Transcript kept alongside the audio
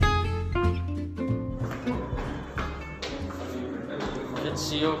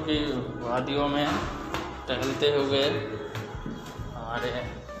एचसीओ की वादियों में टहलते हुए हमारे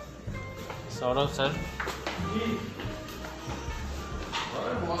सौरभ सर।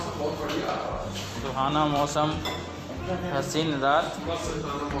 सुहाना मौसम, हसीन रात।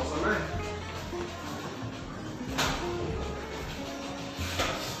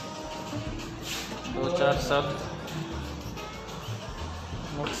 दो चार शब्द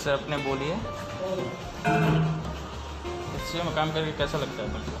मुझ से अपने बोलिए। एचसीओ में काम करके कैसा लगता है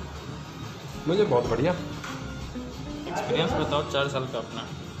तुमको? मुझे बहुत बढ़िया। एक्सपीरियंस बताओ 4 साल का अपना।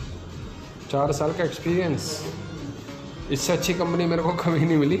 4 साल का एक्सपीरियंस, इससे अच्छी कंपनी मेरे को कभी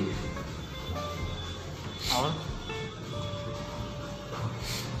नहीं मिली। और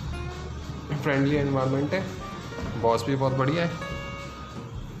फ्रेंडली एनवायरनमेंट है, बॉस भी बहुत बढ़िया है।